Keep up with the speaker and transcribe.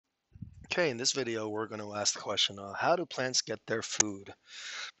Okay, in this video, we're going to ask the question, how do plants get their food?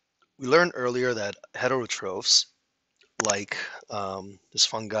 We learned earlier that heterotrophs, like this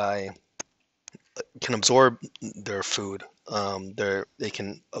fungi, can absorb their food. They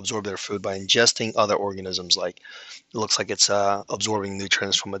can absorb their food by ingesting other organisms, like it looks like it's absorbing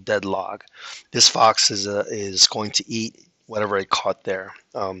nutrients from a dead log. This fox is going to eat whatever it caught there,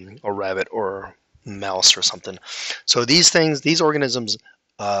 a rabbit or mouse or something. So these organisms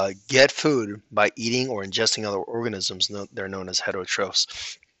get food by eating or ingesting other organisms. They're known as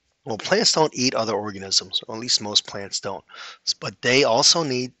heterotrophs. Well, plants don't eat other organisms, or at least most plants don't, but they also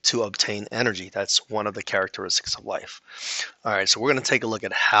need to obtain energy. That's one of the characteristics of life. All right, so we're going to take a look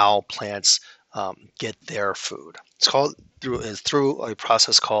at how plants get their food. It's through a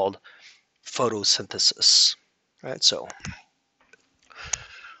process called photosynthesis. All right, so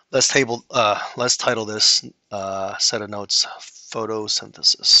let's title this set of notes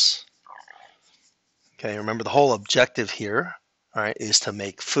photosynthesis. Okay, remember the whole objective here, all right, is to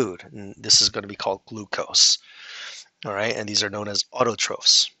make food, and this is going to be called glucose. All right, and these are known as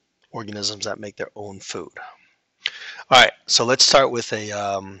autotrophs, organisms that make their own food. All right, so let's start with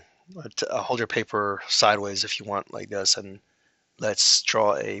hold your paper sideways if you want, like this, and let's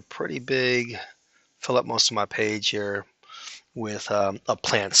draw a pretty big, fill up most of my page here with a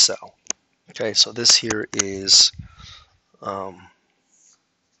plant cell. Okay, so this here is a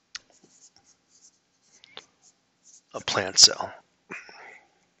plant cell.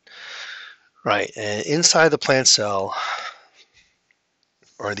 Right, and inside the plant cell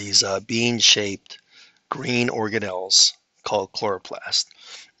are these bean-shaped green organelles called chloroplasts,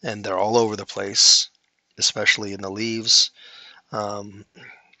 and they're all over the place, especially in the leaves. But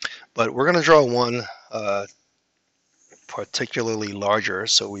we're going to draw one particularly larger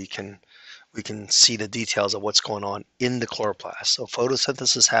so we can see the details of what's going on in the chloroplast. So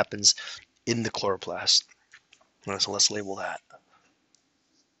photosynthesis happens in the chloroplast. All right, so let's label that.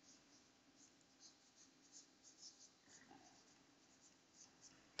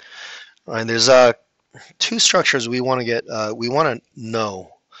 All right, there's two structures we want to get. We want to know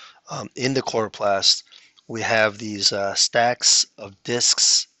in the chloroplast. We have these stacks of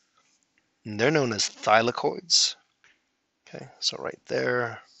discs, and they're known as thylakoids. Okay, so right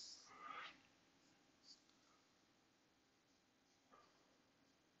there.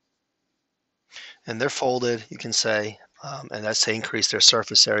 And they're folded, you can say, and that's to increase their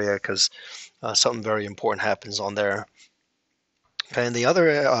surface area because something very important happens on there. Okay, and the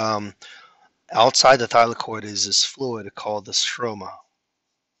other outside the thylakoid is this fluid called the stroma.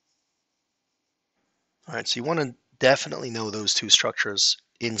 All right, so you want to definitely know those two structures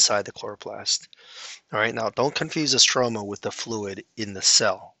inside the chloroplast. All right, now don't confuse the stroma with the fluid in the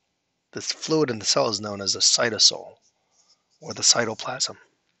cell. The fluid in the cell is known as the cytosol or the cytoplasm.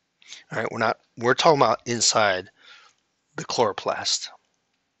 All right, we're talking about inside the chloroplast.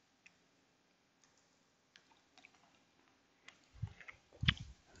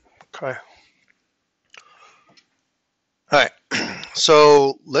 Okay. All right,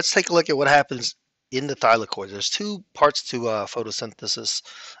 so let's take a look at what happens in the thylakoid. There's two parts to photosynthesis,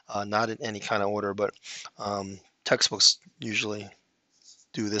 not in any kind of order, but textbooks usually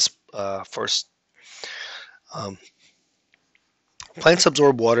do this first. Plants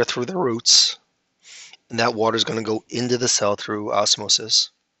absorb water through their roots, and that water is going to go into the cell through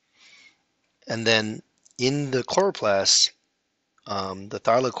osmosis. And then in the chloroplast, the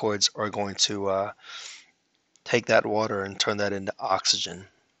thylakoids are going to take that water and turn that into oxygen.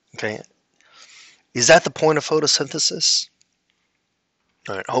 Okay, is that the point of photosynthesis?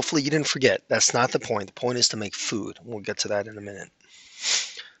 All right, hopefully you didn't forget. That's not the point. The point is to make food. We'll get to that in a minute.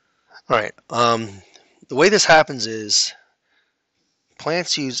 All right, the way this happens is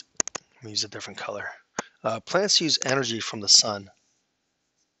plants use, let me use a different color. Plants use energy from the sun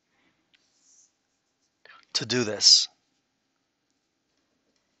to do this.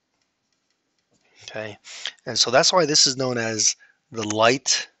 Okay, and so that's why this is known as the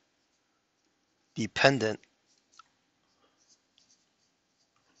light dependent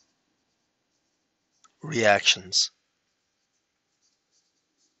reactions.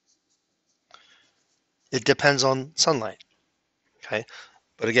 It depends on sunlight. Okay,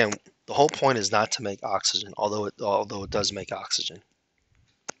 but again, the whole point is not to make oxygen, although it does make oxygen.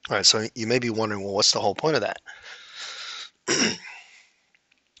 All right, so you may be wondering, well, what's the whole point of that?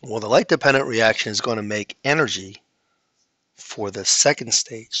 Well, the light dependent reaction is going to make energy for the second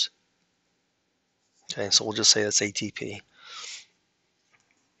stage. Okay, so we'll just say that's ATP.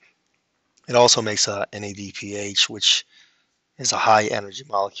 It also makes NADPH, which is a high energy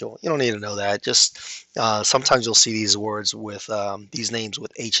molecule. You don't need to know that. Just sometimes you'll see these words with these names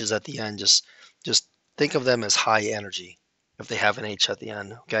with H's at the end. Just think of them as high energy if they have an H at the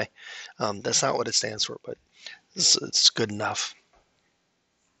end. Okay, that's not what it stands for, but it's good enough.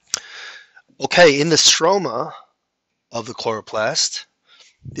 Okay, in the stroma of the chloroplast,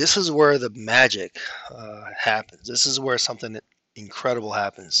 this is where the magic happens. This is where something incredible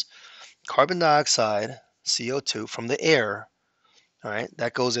happens. Carbon dioxide, CO2 from the air, all right,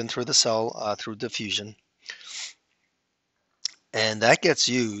 that goes in through the cell through diffusion, and that gets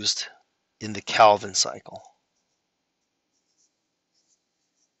used in the Calvin cycle.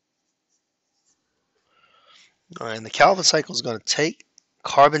 All right, and the Calvin cycle is going to take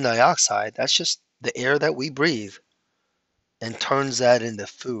carbon dioxide, that's just the air that we breathe, and turns that into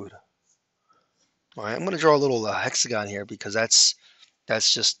food. All right, I'm going to draw a little hexagon here because that's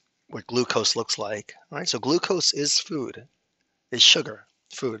just what glucose looks like. All right, so glucose is food, is sugar,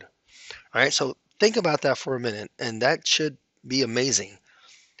 food. All right, so think about that for a minute, and that should be amazing.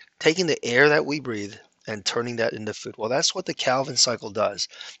 Taking the air that we breathe and turning that into food. Well, that's what the Calvin cycle does.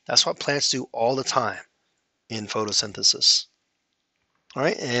 That's what plants do all the time in photosynthesis. All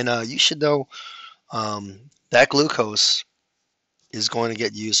right, and you should know that glucose is going to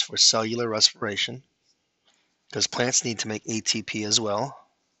get used for cellular respiration because plants need to make ATP as well.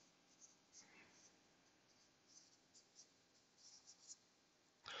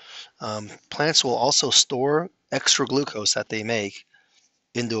 Plants will also store extra glucose that they make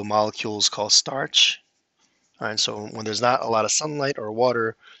into molecules called starch. All right, so when there's not a lot of sunlight or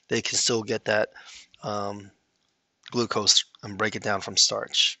water, they can still get that glucose and break it down from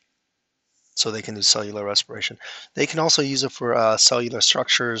starch. So they can do cellular respiration. They can also use it for cellular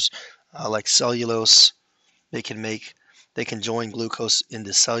structures like cellulose. They can join glucose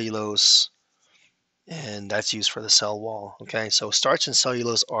into cellulose, and that's used for the cell wall. Okay, so starch and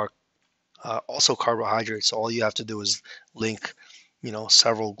cellulose are also carbohydrates. So all you have to do is link,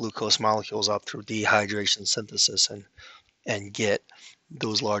 several glucose molecules up through dehydration synthesis and get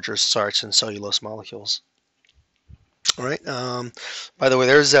those larger starch and cellulose molecules. All right. By the way,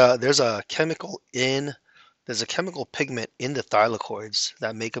 there's a chemical pigment in the thylakoids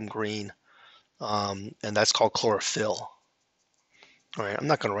that make them green, and that's called chlorophyll. All right. I'm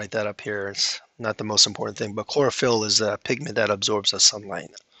not going to write that up here. It's not the most important thing, but chlorophyll is a pigment that absorbs the sunlight.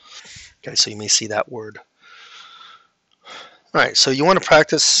 Okay, so you may see that word. All right. So you want to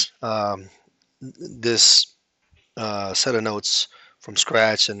practice this set of notes from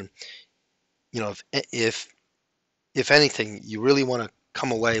scratch, and if anything, you really want to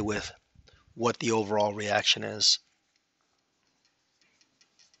come away with what the overall reaction is.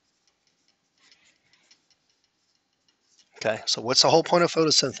 Okay, so what's the whole point of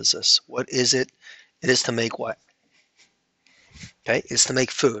photosynthesis? What is it? It is to make what? Okay, it's to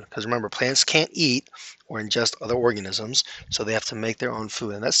make food. Because remember, plants can't eat or ingest other organisms, so they have to make their own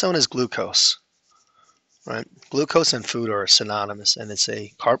food, and that's known as glucose. Right? Glucose and food are synonymous, and it's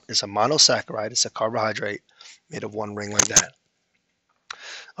a monosaccharide. It's a carbohydrate made of one ring like that.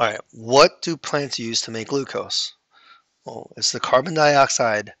 All right, what do plants use to make glucose? Well, it's the carbon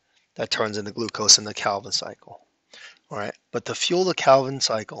dioxide that turns into glucose in the Calvin cycle. All right, but to fuel the Calvin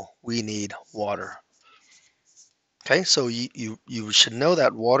cycle, we need water. Okay, so you should know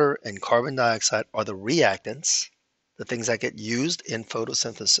that water and carbon dioxide are the reactants, the things that get used in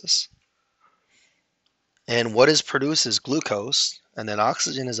photosynthesis. And what is produced is glucose, and then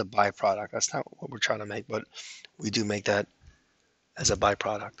oxygen is a byproduct. That's not what we're trying to make, but we do make that as a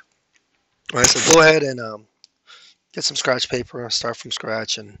byproduct. All right, so go ahead and get some scratch paper, start from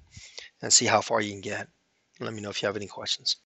scratch, and see how far you can get. Let me know if you have any questions.